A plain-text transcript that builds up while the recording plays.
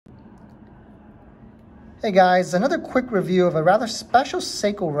Hey guys, another quick review of a rather special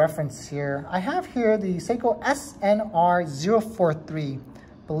Seiko reference here. I have here the Seiko SNR043.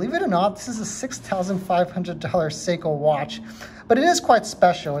 Believe it or not, this is a $6,500 Seiko watch, but it is quite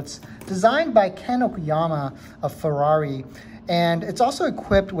special. It's designed by Ken Okuyama of Ferrari, and it's also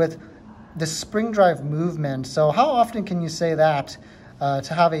equipped with the spring drive movement. So how often can you say that?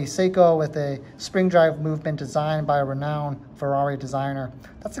 To have a Seiko with a spring drive movement designed by a renowned Ferrari designer.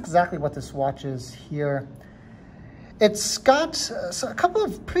 That's exactly what this watch is here. It's got a couple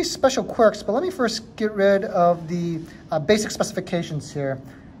of pretty special quirks, but let me first get rid of the basic specifications here.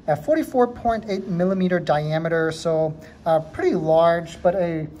 A 44.8 millimeter diameter, so pretty large, but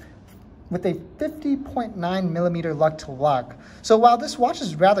with a 50.9 millimeter lug to lug. So while this watch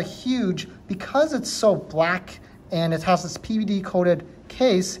is rather huge, because it's so black and it has this PVD coated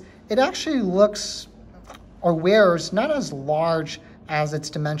case, it actually looks or wears not as large as its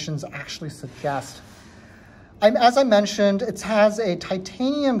dimensions actually suggest. As I mentioned, it has a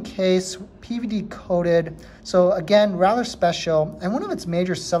titanium case, PVD coated, so again, rather special. And one of its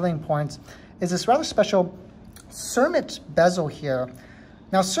major selling points is this rather special cermet bezel here.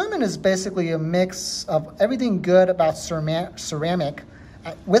 Now, cermet is basically a mix of everything good about ceramic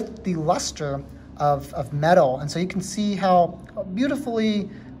with the luster of metal. And so you can see how beautifully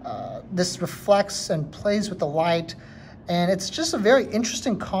this reflects and plays with the light. And it's just a very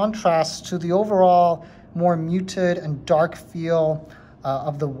interesting contrast to the overall more muted and dark feel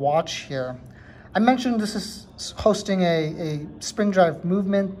of the watch here. I mentioned this is hosting a spring drive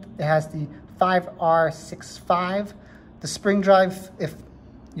movement. It has the 5R65. The spring drive, if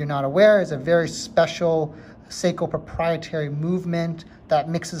you're not aware, is a very special Seiko proprietary movement that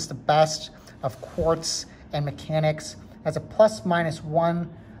mixes the best of quartz and mechanics, has a +/- 1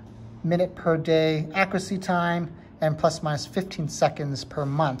 minute per day accuracy time and +/- 15 seconds per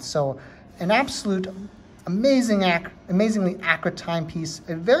month. So an absolute amazingly accurate timepiece,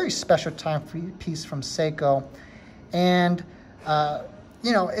 a very special timepiece from Seiko. And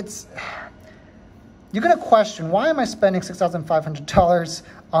you know, you're gonna question, why am I spending $6,500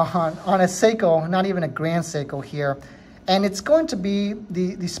 on a Seiko, not even a Grand Seiko here? And it's going to be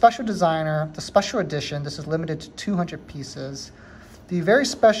the special designer, the special edition. This is limited to 200 pieces. The very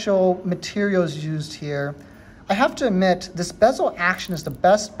special materials used here. I have to admit, this bezel action is the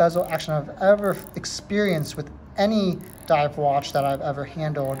best bezel action I've ever experienced with any dive watch that I've ever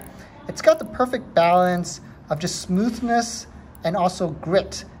handled. It's got the perfect balance of just smoothness and also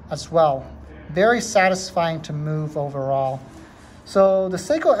grit as well. Very satisfying to move overall. So the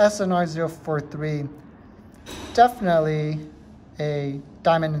Seiko SNR043, definitely a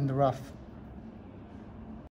diamond in the rough.